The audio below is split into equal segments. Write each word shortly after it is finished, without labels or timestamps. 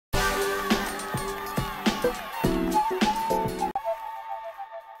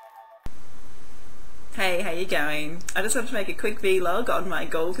Hey, how you going? I just want to make a quick vlog on my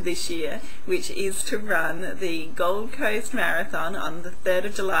goal for this year, which is to run the Gold Coast Marathon on the 3rd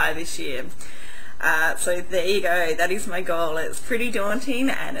of July this year. So there you go, that is my goal. It's pretty daunting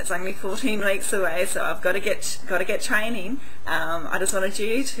and it's only 14 weeks away, so I've got to get training. I just wanted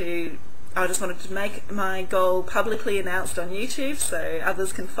to make my goal publicly announced on YouTube so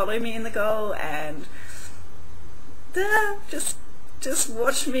others can follow me in the goal and just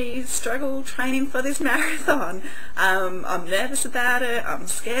watch me struggle training for this marathon. I'm nervous about it, I'm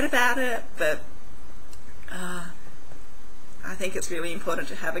scared about it, but I think it's really important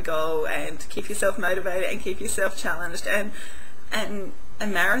to have a goal and to keep yourself motivated and keep yourself challenged. And a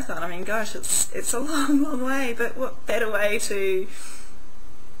marathon, I mean, gosh, it's a long way, but what better way to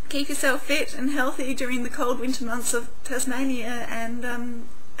keep yourself fit and healthy during the cold winter months of Tasmania and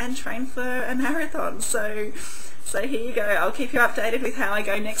train for a marathon. So here you go. I'll keep you updated with how I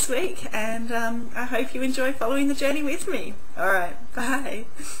go next week, and I hope you enjoy following the journey with me. Alright, bye.